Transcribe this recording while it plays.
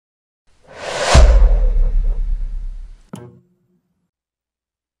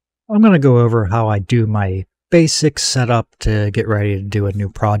I'm going to go over how I do my basic setup to get ready to do a new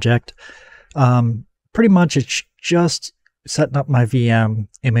project. Pretty much it's just setting up my VM,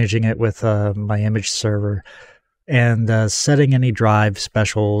 imaging it with my image server, and setting any drive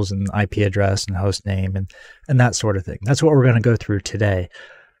specials and IP address and host name and that sort of thing. That's what we're going to go through today.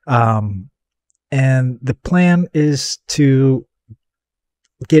 And the plan is to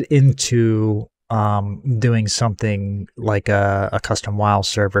get into doing something like a custom WoW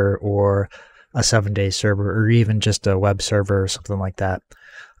server or a 7-day server or even just a web server or something like that.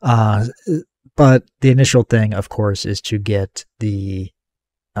 But the initial thing, of course, is to get the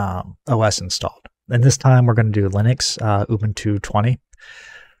OS installed. And this time we're going to do Linux, Ubuntu 20.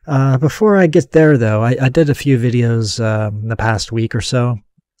 Before I get there, though, I did a few videos in the past week or so,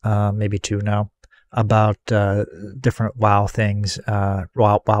 maybe 2 now, about different WoW things,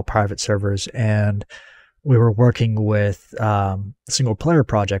 WoW private servers, and we were working with a single player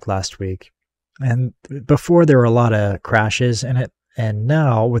project last week. And before there were a lot of crashes in it, and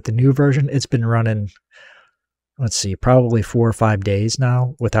now with the new version, it's been running, let's see, probably 4 or 5 days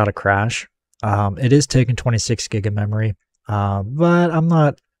now without a crash. It is taking 26 gig of memory, but I'm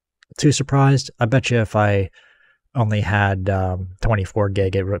not too surprised. I bet you if I only had 24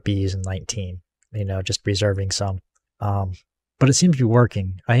 gig, it would be using 19, just reserving some. But it seems to be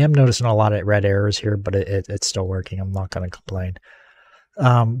working. I am noticing a lot of red errors here, but it's still working. I'm not going to complain.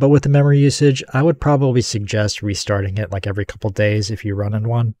 But with the memory usage, I would probably suggest restarting it like every couple days if you're running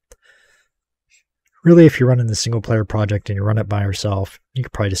one. Really, if you're running the single player project and you run it by yourself, you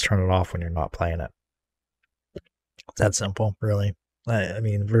could probably just turn it off when you're not playing it. It's that simple, really. I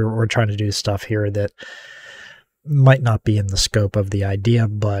mean, we're trying to do stuff here that might not be in the scope of the idea,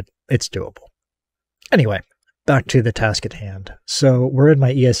 but it's doable. Anyway, back to the task at hand. So we're in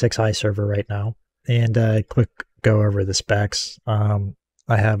my ESXi server right now, and quick go over the specs. I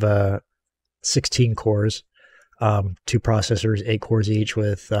have 16 cores, 2 processors, 8 cores each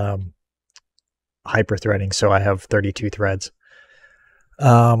with hyper-threading, so I have 32 threads.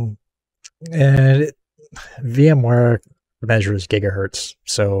 And VMware measures gigahertz,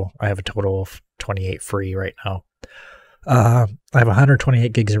 so I have a total of 28 free right now. I have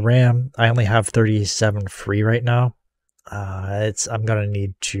 128 gigs of RAM. I only have 37 free right now. I'm going to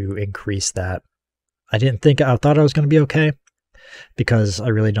need to increase that. I thought I was going to be okay because I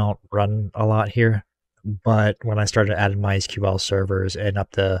really don't run a lot here. But when I started adding MySQL servers and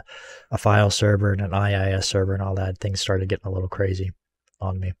up a file server and an IIS server and all that, things started getting a little crazy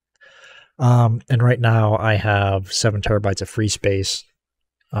on me. And right now I have 7 terabytes of free space,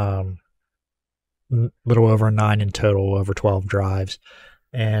 little over 9 in total, over 12 drives.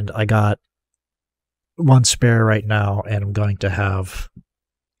 And I got 1 spare right now, and I'm going to have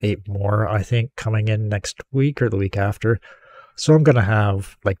 8 more, I think, coming in next week or the week after. So I'm going to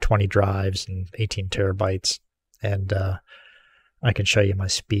have like 20 drives and 18 terabytes, and I can show you my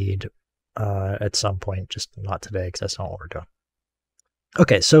speed at some point, just not today because that's not what we're doing.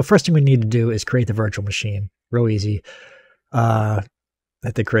 Okay, so first thing we need to do is create the virtual machine. Real easy.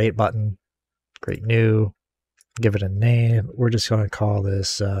 Hit the create button, create new, give it a name. We're just going to call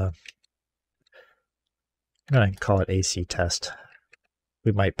this, I'm going to call it AC test.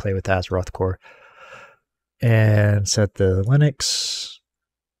 We might play with Azeroth Core. And set the Linux,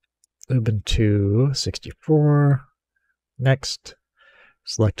 Ubuntu 64, next.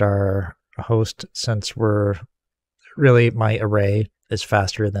 Select our host, since my array is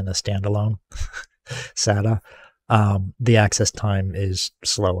faster than a standalone SATA. The access time is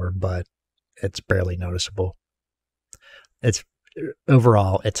slower, but it's barely noticeable.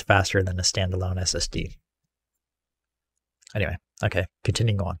 Overall, it's faster than a standalone SSD. Anyway, okay,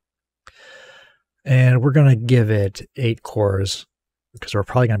 continuing on. And we're going to give it 8 cores because we're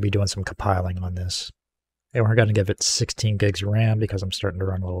probably going to be doing some compiling on this. And we're going to give it 16 gigs of RAM because I'm starting to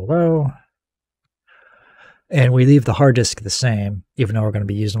run a little low. And we leave the hard disk the same, even though we're going to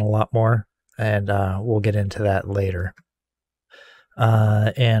be using a lot more. And we'll get into that later.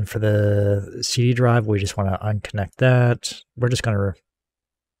 And for the CD drive, we just want to unconnect that. We're just going to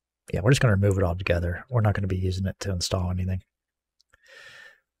remove it all together. We're not going to be using it to install anything.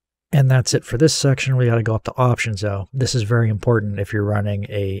 And that's it for this section. We got to go up to options, though. This is very important if you're running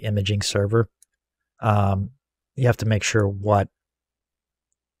a imaging server. You have to make sure which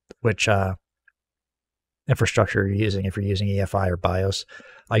infrastructure you're using. If you're using EFI or BIOS,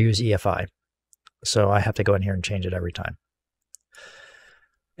 I use EFI, so I have to go in here and change it every time.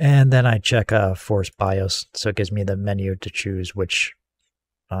 And then I check force BIOS, so it gives me the menu to choose which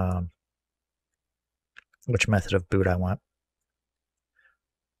method of boot I want.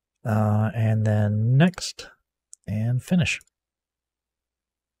 And then next, and finish.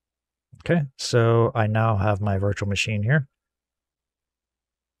 Okay, so I now have my virtual machine here.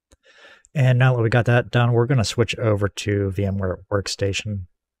 And now that we got that done, we're going to switch over to VMware Workstation.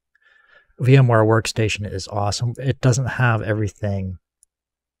 VMware Workstation is awesome. It doesn't have everything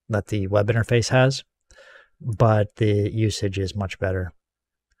that the web interface has, but the usage is much better.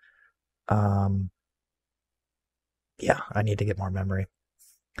 Yeah, I need to get more memory.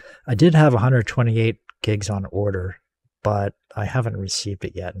 I did have 128 gigs on order, but I haven't received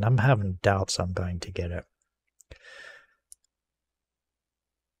it yet, and I'm having doubts I'm going to get it.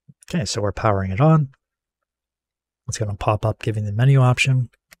 Okay, so we're powering it on. It's going to pop up giving the menu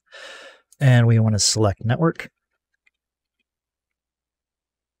option, and we want to select network.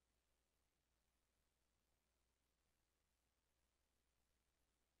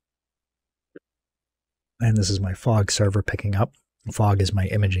 And this is my fog server picking up. Fog is my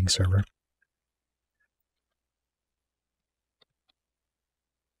imaging server.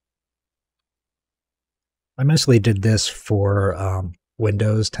 I mostly did this for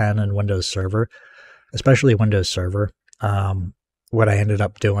Windows 10 and Windows Server, especially Windows Server. What I ended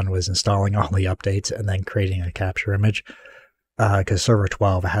up doing was installing all the updates and then creating a capture image, because Server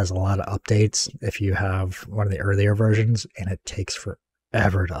 12 has a lot of updates if you have one of the earlier versions, and it takes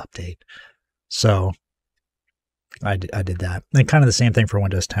forever to update. So I did that. And kind of the same thing for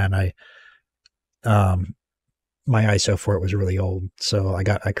Windows 10. My ISO for it was really old, so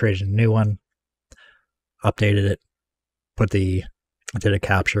I created a new one, updated it, did a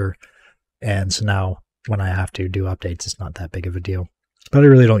capture, and so now when I have to do updates, it's not that big of a deal. But I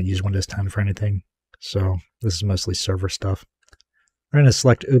really don't use Windows 10 for anything, so this is mostly server stuff. We're going to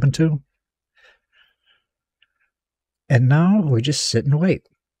select Ubuntu, and now we just sit and wait.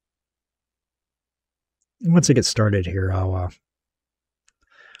 And once it gets started here, I'll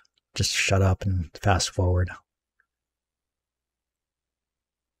just shut up and fast forward.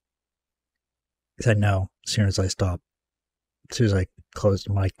 Because I know as soon as I stop, as soon as I close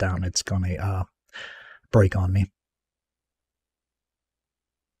the mic down, it's going to break on me.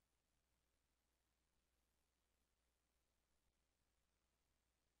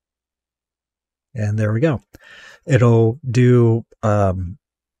 And there we go. It'll do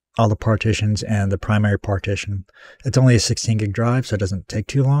all the partitions and the primary partition. It's only a 16 gig drive, so it doesn't take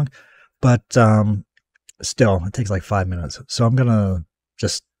too long. But still, it takes like 5 minutes. So I'm going to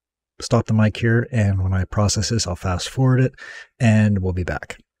just stop the mic here, and when I process this, I'll fast forward it, and we'll be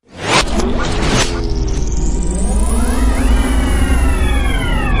back.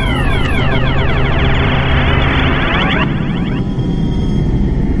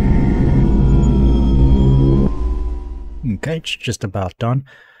 Okay, it's just about done.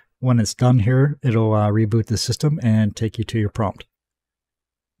 When it's done here, it'll reboot the system and take you to your prompt.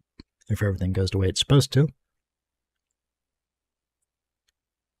 If everything goes the way it's supposed to.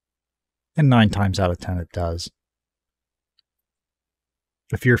 And 9 times out of 10 it does.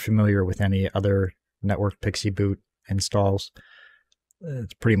 If you're familiar with any other network Pixie boot installs,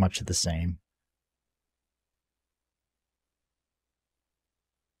 it's pretty much the same.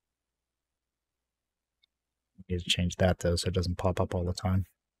 You need to change that though so it doesn't pop up all the time.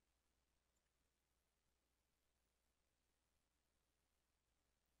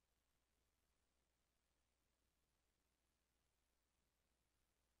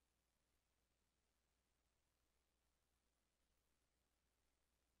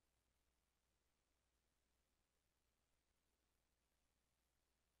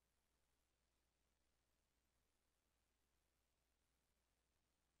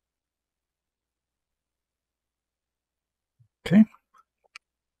 Okay.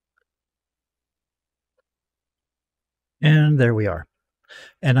 And there we are.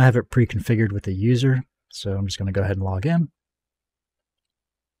 And I have it pre-configured with the user, so I'm just going to go ahead and log in.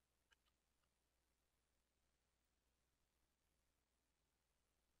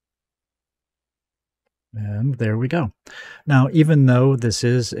 And there we go. Now, even though this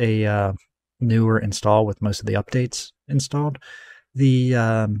is a newer install with most of the updates installed,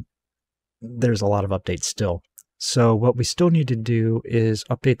 there's a lot of updates still. So what we still need to do is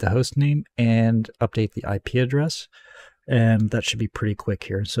update the host name and update the IP address, and that should be pretty quick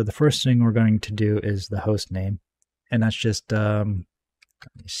here. So the first thing we're going to do is the host name, and that's just, let me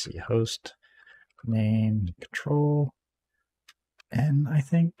see, host name control, and I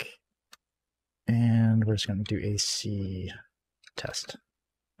think, and we're just going to do AC test,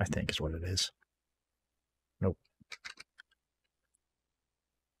 I think is what it is. Nope.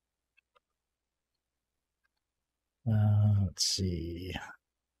 Let's see.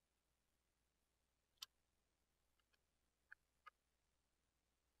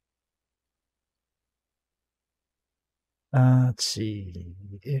 Let's see.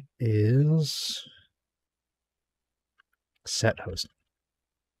 It is set host.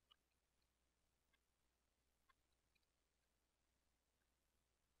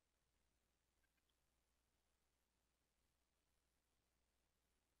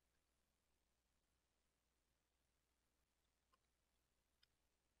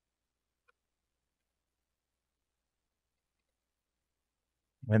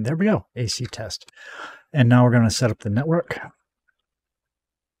 And there we go, AC test. And now we're going to set up the network.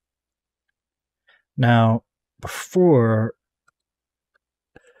 Now, before,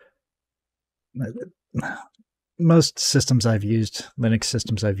 most systems I've used, Linux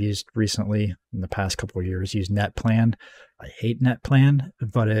systems I've used recently in the past couple of years, use NetPlan. I hate NetPlan,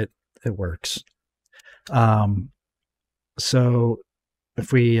 but it works. So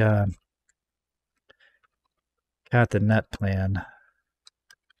if we cat the NetPlan,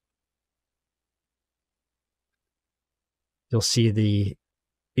 you'll see the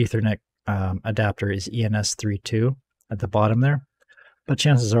Ethernet adapter is ENS32 at the bottom there, but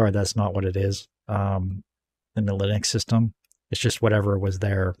chances are that's not what it is in the Linux system. It's just whatever was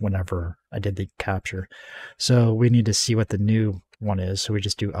there whenever I did the capture. So we need to see what the new one is. So we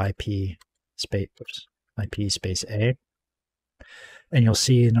just do IP space A, and you'll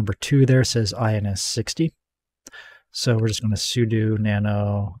see number 2 there says INS60. So we're just going to sudo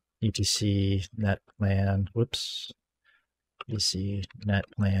nano etc netplan, whoops, etc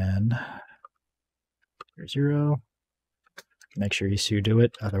netplan 0. Make sure you sudo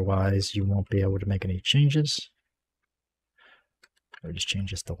it, otherwise you won't be able to make any changes. We just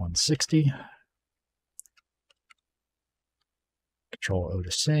change this to 160. Control O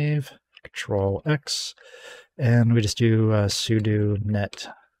to save, Control X, and we just do sudo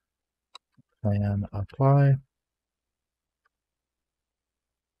netplan apply.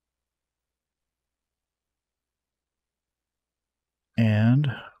 And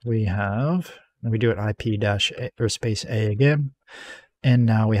we do it IP dash A, or space A again. And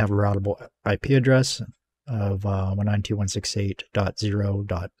now we have a routable IP address of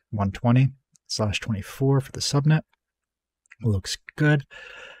 192.168.0.120/24 for the subnet. Looks good.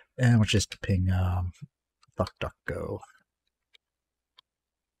 And we'll just ping DuckDuckGo.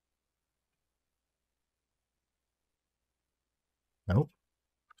 Nope.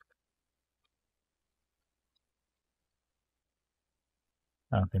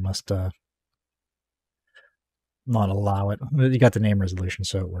 They must not allow it. You got the name resolution,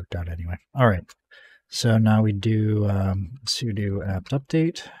 so it worked out anyway. All right. So now we do sudo apt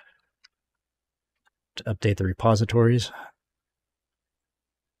update to update the repositories.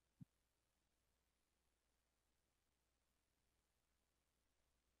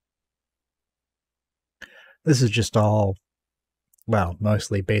 This is just all, well,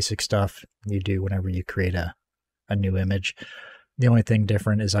 mostly basic stuff you do whenever you create a new image. The only thing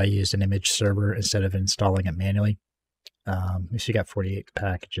different is I used an image server instead of installing it manually. So you got 48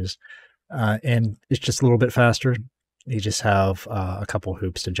 packages, and it's just a little bit faster. You just have a couple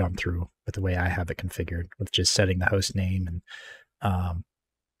hoops to jump through with the way I have it configured, with just setting the host name and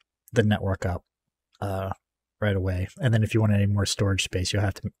the network up right away. And then if you want any more storage space, you'll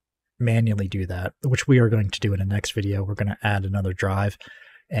have to manually do that, which we are going to do in the next video. We're going to add another drive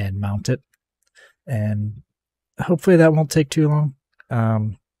and mount it, and hopefully that won't take too long.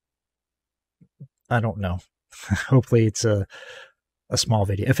 I don't know. Hopefully it's a small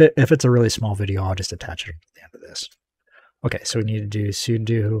video. If it's a really small video, I'll just attach it at the end of this. Okay, so we need to do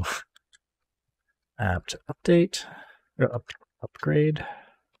sudo apt update or upgrade.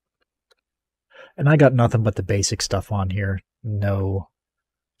 And I got nothing but the basic stuff on here. No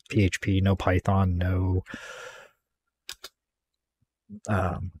PHP, no Python, no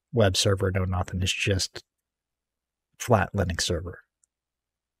web server, no nothing. It's just flat Linux server.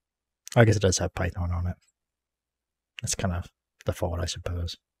 I guess it does have Python on it. That's kind of default, I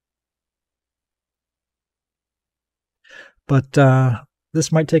suppose. But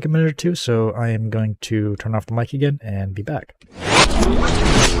this might take a minute or two, so I am going to turn off the mic again and be back.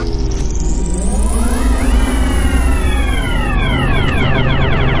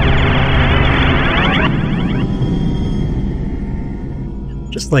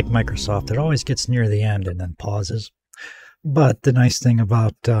 Just like Microsoft, it always gets near the end and then pauses. But the nice thing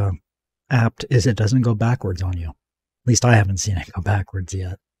about apt is it doesn't go backwards on you. At least I haven't seen it go backwards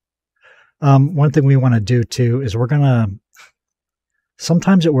yet. One thing we want to do too is we're going to,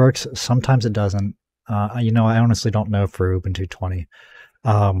 sometimes it works, sometimes it doesn't. I honestly don't know for Ubuntu 20.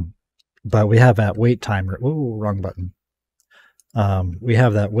 But we have that wait timer. Ooh, wrong button. We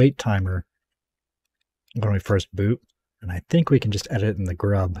have that wait timer when we first boot. And I think we can just edit in the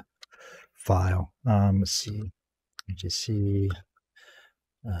grub file. Let's see. AGC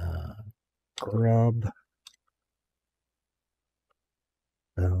grub.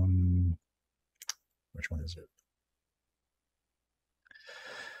 Which one is it?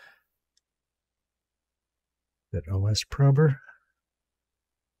 That OS prober.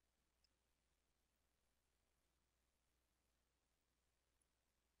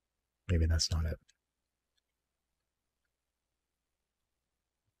 Maybe that's not it.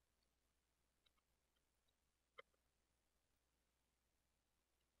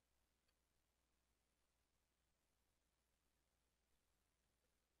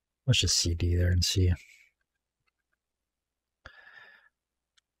 Let's just CD there and see.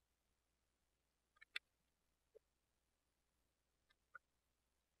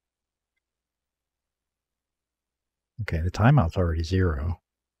 Okay, the timeout's already 0.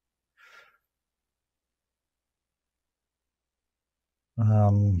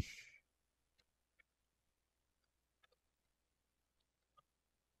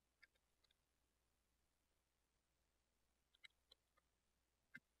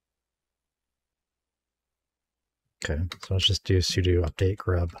 Okay, so let's just do sudo update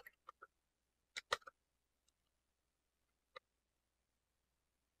grub.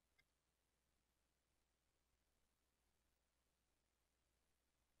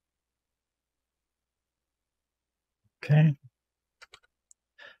 Okay.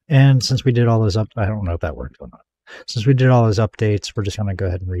 And since we did all those I don't know if that worked or not. Since we did all those updates, we're just going to go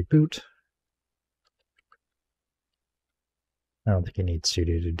ahead and reboot. I don't think you need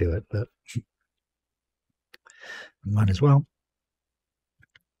sudo to do it, but might as well.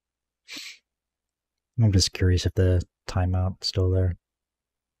 I'm just curious if the timeout's still there.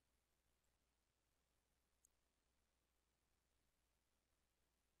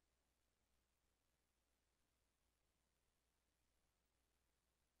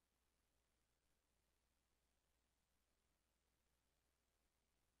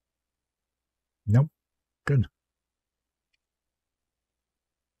 Nope. Good.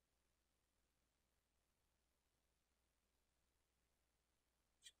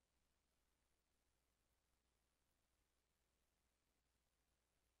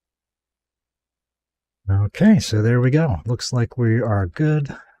 Okay, so there we go. Looks like we are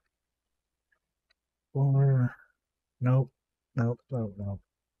good. Or nope. That's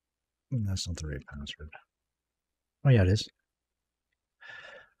not the right password. Oh yeah, it is.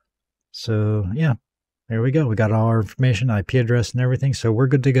 So yeah, there we go. We got all our information, IP address and everything. So we're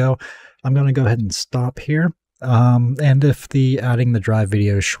good to go. I'm going to go ahead and stop here. And if the adding the drive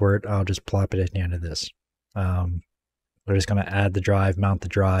video is short, I'll just plop it at the end of this. We're just going to add the drive, mount the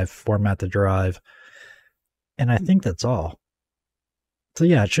drive, format the drive. And I think that's all. So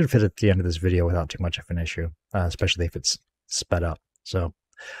yeah, it should fit at the end of this video without too much of an issue, especially if it's sped up. So,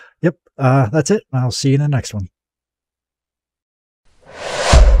 yep, that's it. I'll see you in the next one.